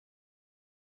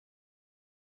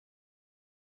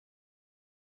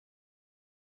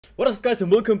What is up, guys,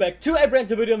 and welcome back to a brand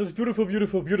new video on this beautiful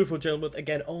channel with,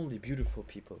 again, only beautiful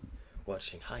people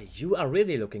watching. Hi, you are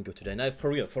really looking good today. Now,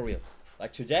 for real.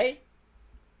 Like today,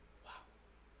 wow,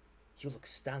 you look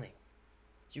stunning.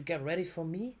 You get ready for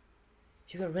me?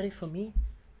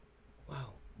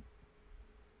 Wow.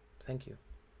 Thank you.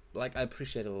 Like, I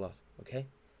appreciate it a lot, okay?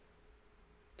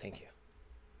 Thank you.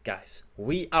 Guys,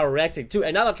 we are reacting to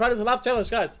another Try to Love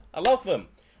challenge, guys. I love them.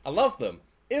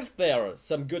 If there are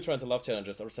some good Try to Love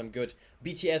challenges or some good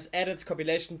BTS edits,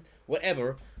 compilations,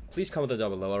 whatever, please comment down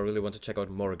below. I really want to check out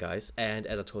more, guys. And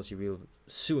as I told you, we'll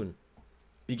soon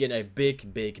begin a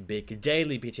big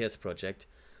daily BTS project.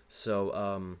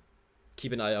 So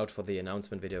keep an eye out for the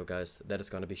announcement video, guys. That is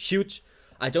gonna be huge.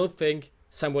 I don't think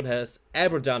someone has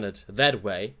ever done it that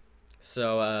way.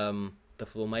 So the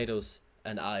Flo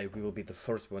and we will be the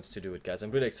first ones to do it, guys.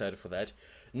 I'm really excited for that.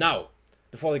 Now,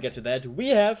 before we get to that, we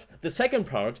have the second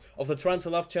part of the Try to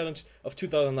Love challenge of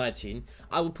 2019.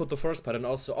 I will put the first part and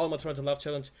also all my Try to Love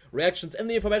challenge reactions in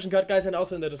the information card, guys, and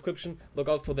also in the description. Look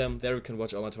out for them. There you can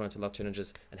watch all my Try to Love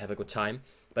challenges and have a good time.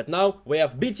 But now we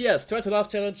have BTS Try to Love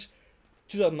challenge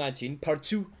 2019 part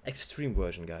 2 extreme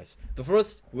version, guys. The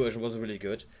first version was really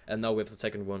good, and now we have the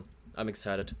second one. I'm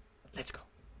excited. Let's go.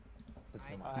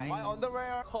 My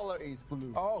underwear color is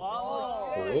blue.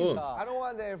 Oh. I don't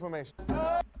want the information.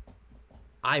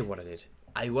 I wanted it,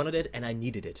 and I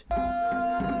needed it. Hi!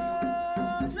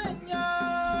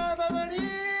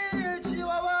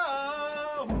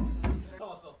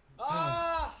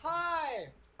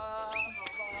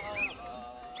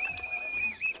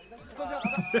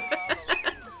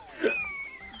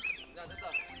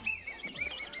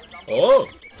 Oh!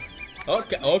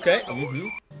 Okay.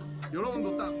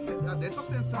 여러분도 딱 내적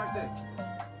댄스 할 때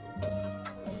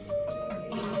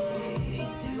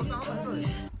이거 딱 한번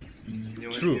했어요.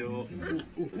 True.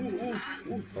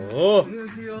 Oh.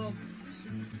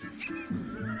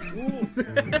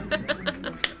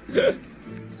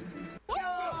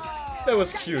 That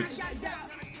was cute.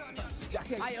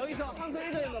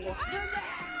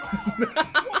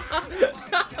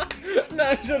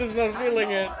 Nangshan is not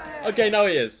feeling it. Okay, now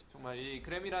he is. 정말 이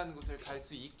그램이라는 곳을 갈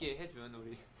수 있게 해준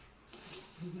우리.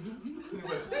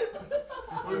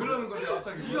 왜 그러는 거냐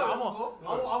갑자기? 이거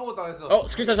아무것도 안 했어. Oh,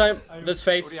 screen time. This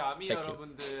face. 우리 아미 Thank you.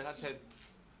 여러분들한테.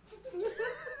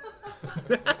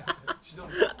 진짜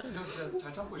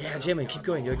잘 참고 있어. Yeah, Jimin, keep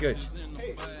going. You're good.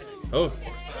 Oh.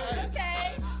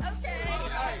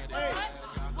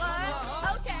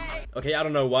 Okay, I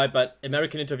don't know why, but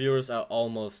American interviewers are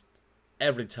almost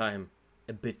every time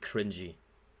a bit cringy.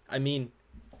 I mean,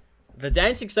 the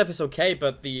dancing stuff is okay,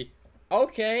 but the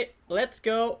okay, let's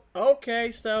go, okay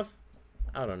stuff,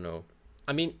 I don't know.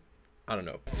 I mean, I don't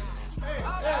know.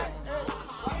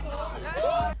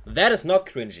 That is not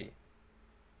cringy.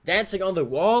 Dancing on the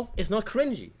wall is not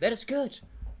cringy. That is good.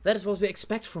 That is what we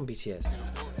expect from BTS.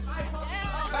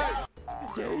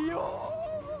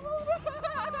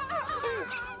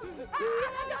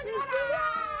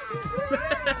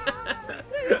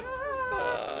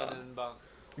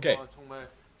 Okay. 정말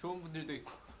좋은 분들도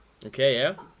있고. Okay,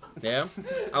 yeah.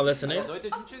 I'm listening.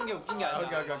 너희들 춤추는 게 웃긴 게 아니야.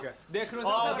 오케이. 내 그런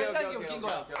생각을 했다는 게 웃긴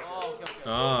거야.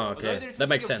 Ah, okay. That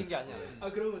makes sense. 아,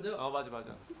 그런 거죠?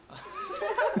 맞아.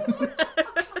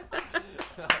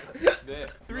 네.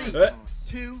 3,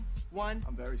 2, 1.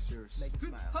 I'm very serious. Make it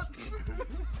smile.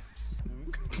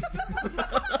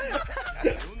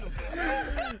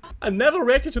 I never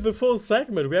reacted to the full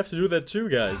segment. We have to do that too,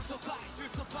 guys.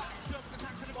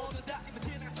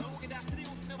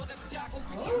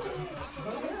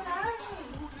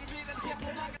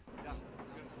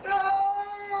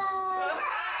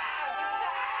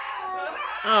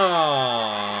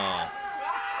 Ah.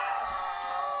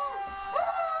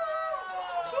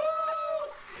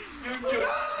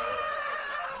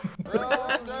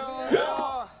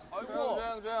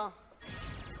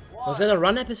 Was that a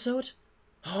run episode?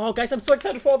 Oh, guys, I'm so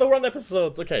excited for all the run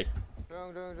episodes. Okay.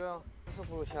 조용.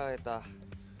 수업으로 시작하겠다.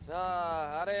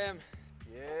 자, RM.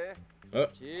 예.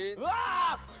 진.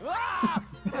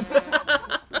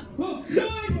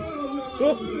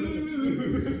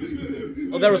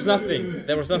 Oh, there was nothing.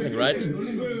 There was nothing, right?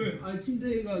 아,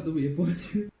 침대가 너무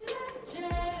예뻐가지고.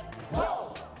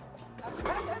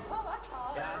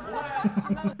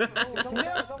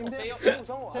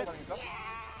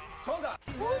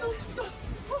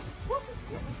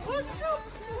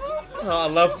 Oh, I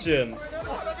love Jin.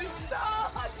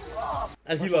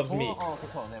 And he loves me. Oh,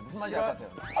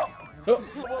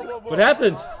 what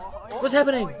happened? What's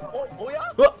happening?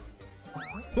 What?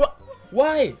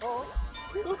 Why?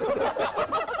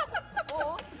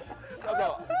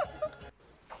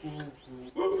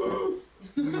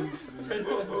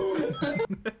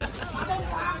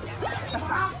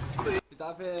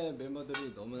 주변의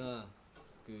멤버들이 너무나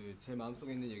그 제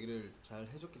마음속에 있는 얘기를 잘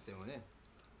해줬기 때문에.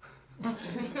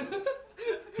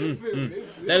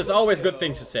 That is always a good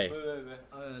thing to say.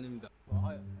 아닙니다.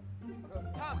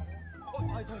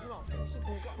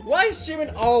 Why is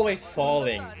Jimin always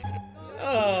falling?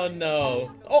 Oh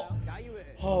no.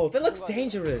 Oh, that looks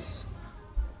dangerous.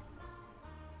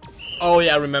 Oh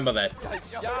yeah, I remember that.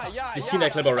 You've seen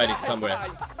that clip already somewhere.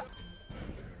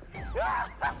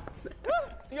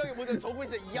 이형이 뭐냐 저거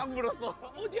진짜 이악 물었어.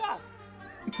 어디야?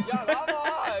 야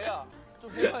나와. 야.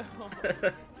 좀 해봐요.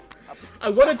 I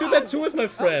want to do that too with my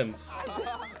friends.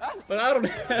 But I don't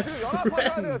have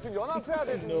연합해야 돼요. friends. 지금 연합해야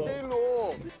돼. 지금 No. 2대1로.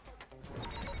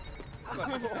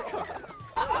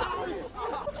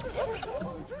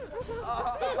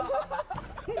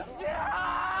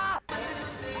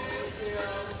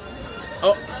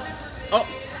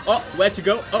 Oh, where to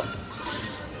go? Oh.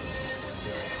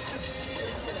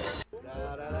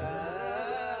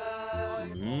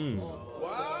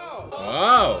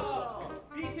 Wow.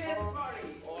 BTS party.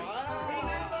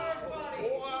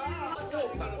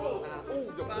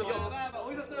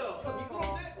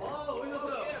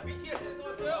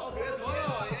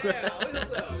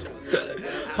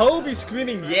 Hope is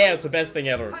screaming, yeah, it's the best thing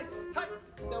ever.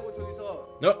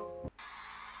 No.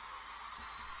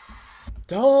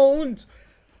 Don't!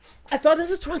 I thought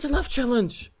this is Trying to Love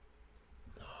challenge.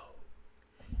 No.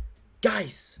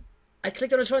 Guys, I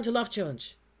clicked on the Trying to Love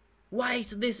challenge. Why is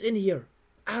this in here?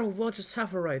 I don't want to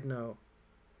suffer right now.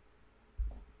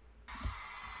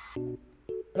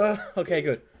 Okay,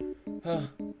 good.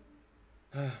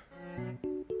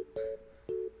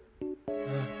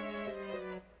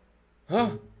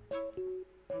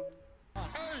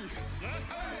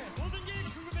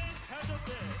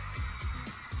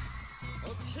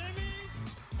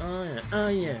 Oh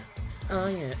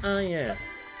yeah.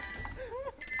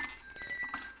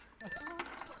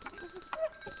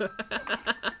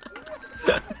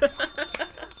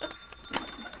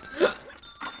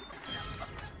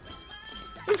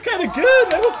 That's kind of good.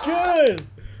 That was good.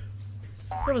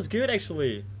 That was good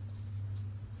actually.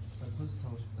 콘서트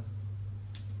하고 싶다.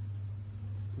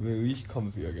 왜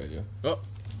의식하면서 이야기하냐? Oh,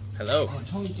 hello.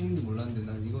 형이 찍는지 몰랐는데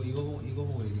난 이거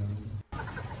보고 얘기하는 거.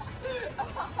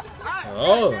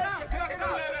 Oh.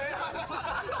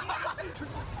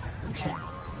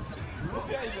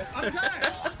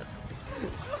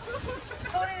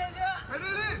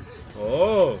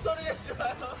 Oh.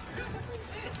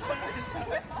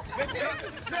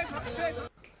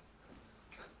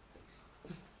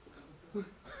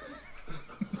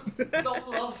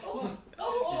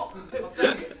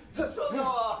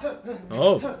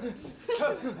 Oh.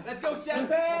 Let's go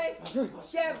champagne.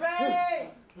 Champagne.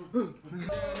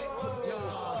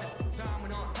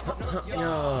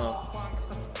 Yeah.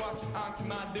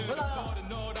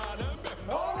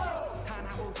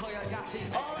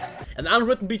 An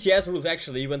unwritten BTS rule is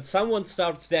actually when someone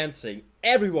starts dancing,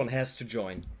 everyone has to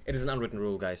join. It is an unwritten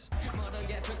rule, guys.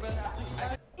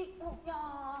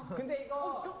 근데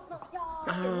이거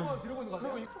들어보는 거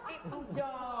같아요.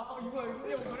 야, 이거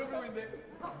노래 부르고 있는데.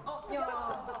 야,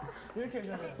 이렇게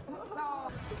해주잖아요.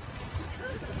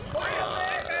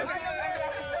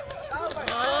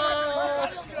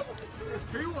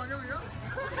 제육 아니야 그냥?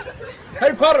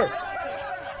 Harry Potter.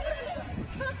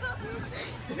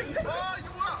 아 이거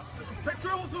뭐야?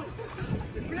 백조의 호수.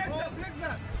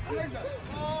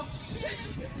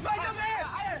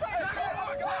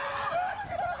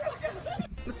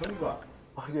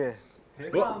 예.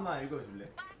 대사 한번 읽어줄래?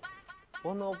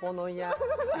 번호야.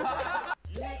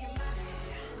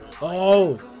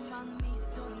 Oh.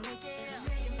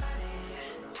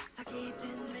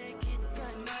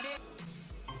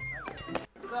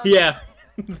 Yeah,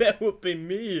 that would be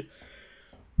me.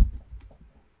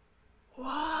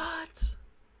 What?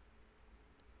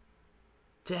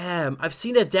 Damn, I've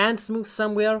seen a dance move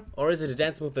somewhere, or is it a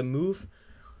dance move, the move?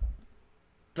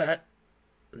 But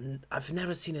I've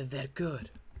never seen it that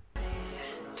good.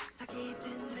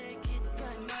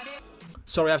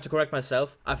 Sorry, I have to correct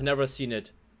myself. I've never seen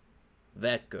it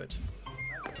that good.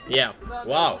 Yeah,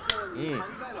 wow.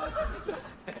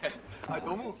 아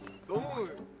너무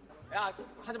야,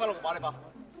 하지 말라고 말해봐.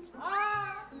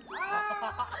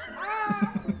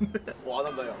 뭐 안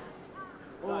한다 야.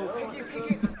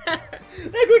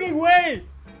 They're cooking way.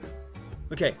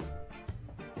 Okay.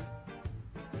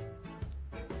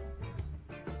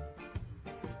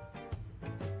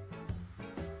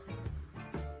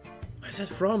 Where's that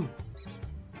from?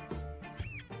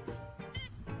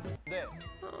 네.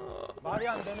 말이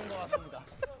안 되는 것 같습니다.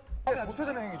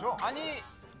 모태전 행위죠? 아니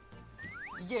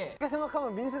이게 그렇게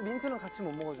생각하면 민트는 같이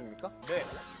못 먹어줍니까? 네.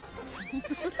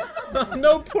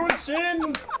 No poor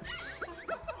Jin.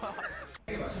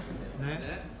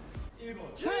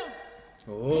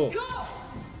 Oh.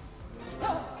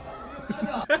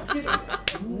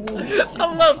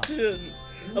 I love Jin.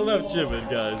 I love Jimin,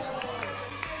 guys.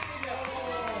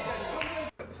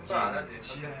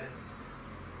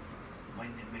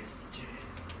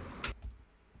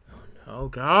 Oh no,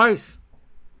 guys.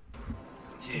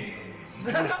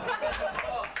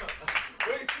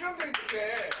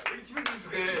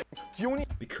 기온이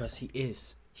Because he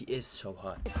is so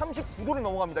hot. 39도를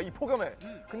넘어갑니다. 이 폭염에.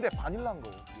 근데 바닐라인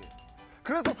거예요. 이게.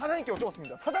 그래서 사장님께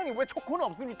여쭤봤습니다. 사장님 왜 초코는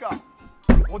없습니까?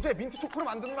 어제 민트 초코를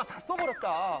만드느라 다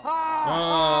써버렸다.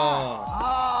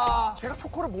 제가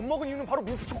초코를 못 먹은 이유는 바로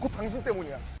민트 초코 당신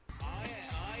때문이야.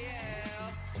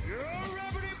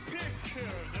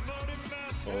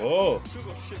 Oh.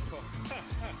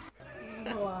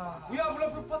 We are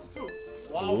Love Part 2.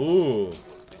 Ooh.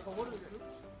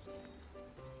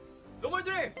 너무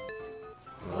드림.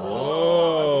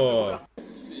 Oh.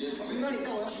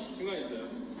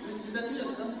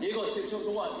 읽어 지금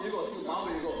저거 읽어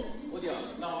마음을 읽어 어디야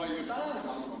나 이걸 따라하는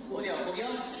어디야 거기야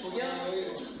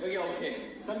여기야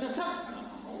오케이 참참참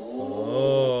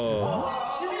Oh.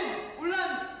 지민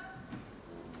울란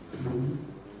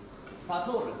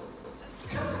바토르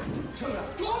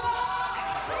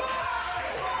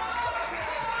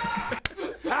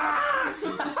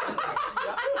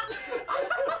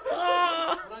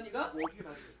불안이가 어떻게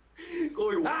다시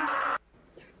거의 나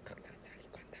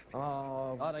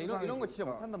이런 거 진짜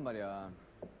못한단 말이야.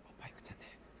 마이크 찾네.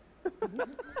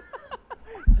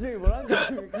 지영이 뭐라는지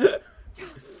아십니까?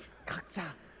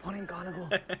 각자 보낸 거 하고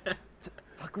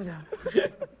바꾸자.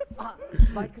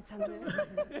 마이크 찾네.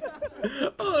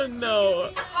 Oh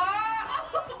no.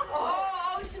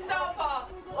 심장 아파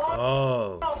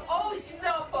Oh.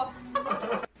 심장 아파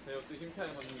내 옆도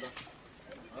힘차게 걷는다.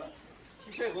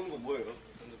 힘차게 거는 거 뭐예요?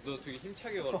 너 되게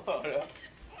힘차게 걸어.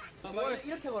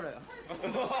 이렇게 걸어요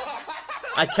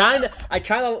I kind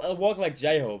of walk like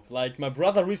J-Hope. Like my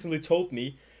brother recently told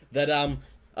me that I'm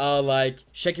like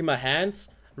shaking my hands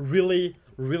really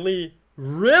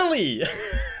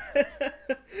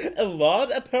a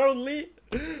lot apparently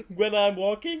when I'm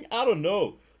walking. I don't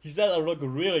know. He said I look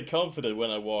really confident when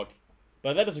I walk,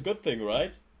 but that is a good thing,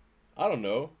 right? I don't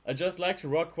know. I just like to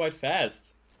walk quite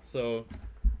fast, so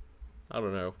I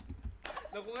don't know.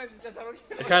 너 공항에 진짜 저렇게.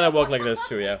 I kind of walk like this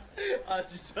too, yeah. 아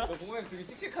진짜? 너 공항에 되게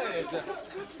칙칙하게 진짜.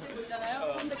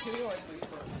 있잖아요 혼자 기분이 와있고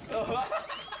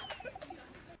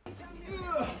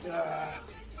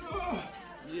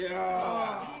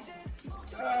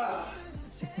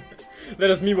That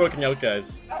is me working out,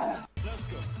 guys.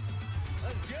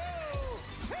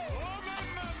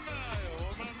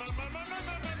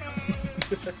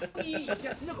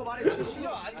 야 진짜 거 말해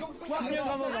진영 안경 쓰고 안경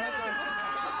한번 할 거야.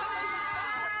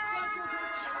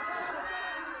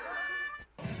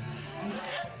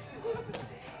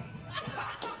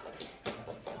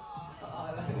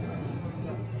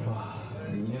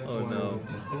 Oh no.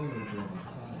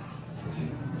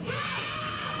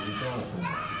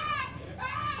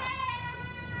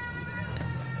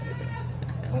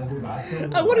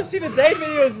 I want to see the date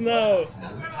videos now.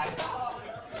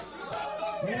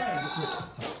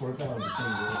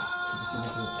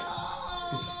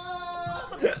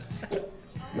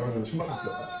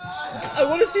 I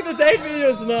want to see the date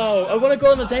videos now. I want to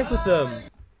go on a date with them.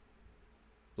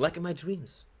 Like in my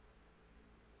dreams.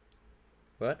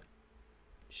 What?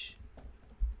 Shh.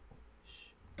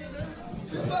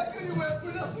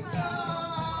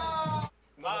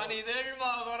 많이들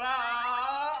먹어라.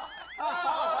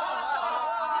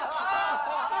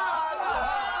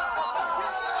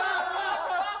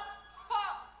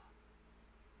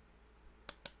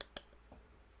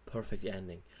 Perfect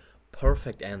ending.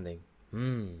 Perfect ending.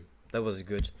 That was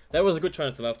good. That was a good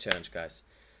Trying to Love challenge, guys.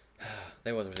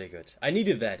 That was really good. I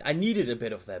needed that. I needed a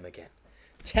bit of them again.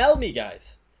 Tell me,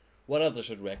 guys, what else I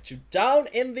should react to down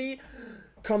in the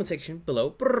comment section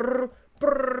below. Brrr,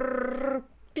 brrr,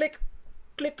 click,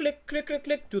 click, click, click, click,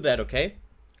 click. Do that, okay?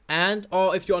 And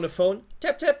or if you're on the phone,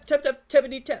 tap, tap, tap, tap,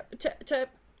 tappity, tap, tap, tap,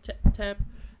 tap, tap.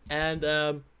 And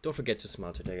don't forget to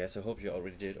smile today, guys. I hope you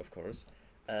already did, of course.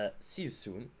 See you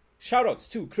soon. Shoutouts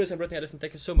to Chris and Brittany Addison.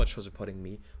 Thank you so much for supporting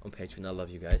me on Patreon. I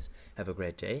love you guys. Have a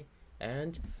great day.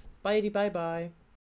 And bye bye.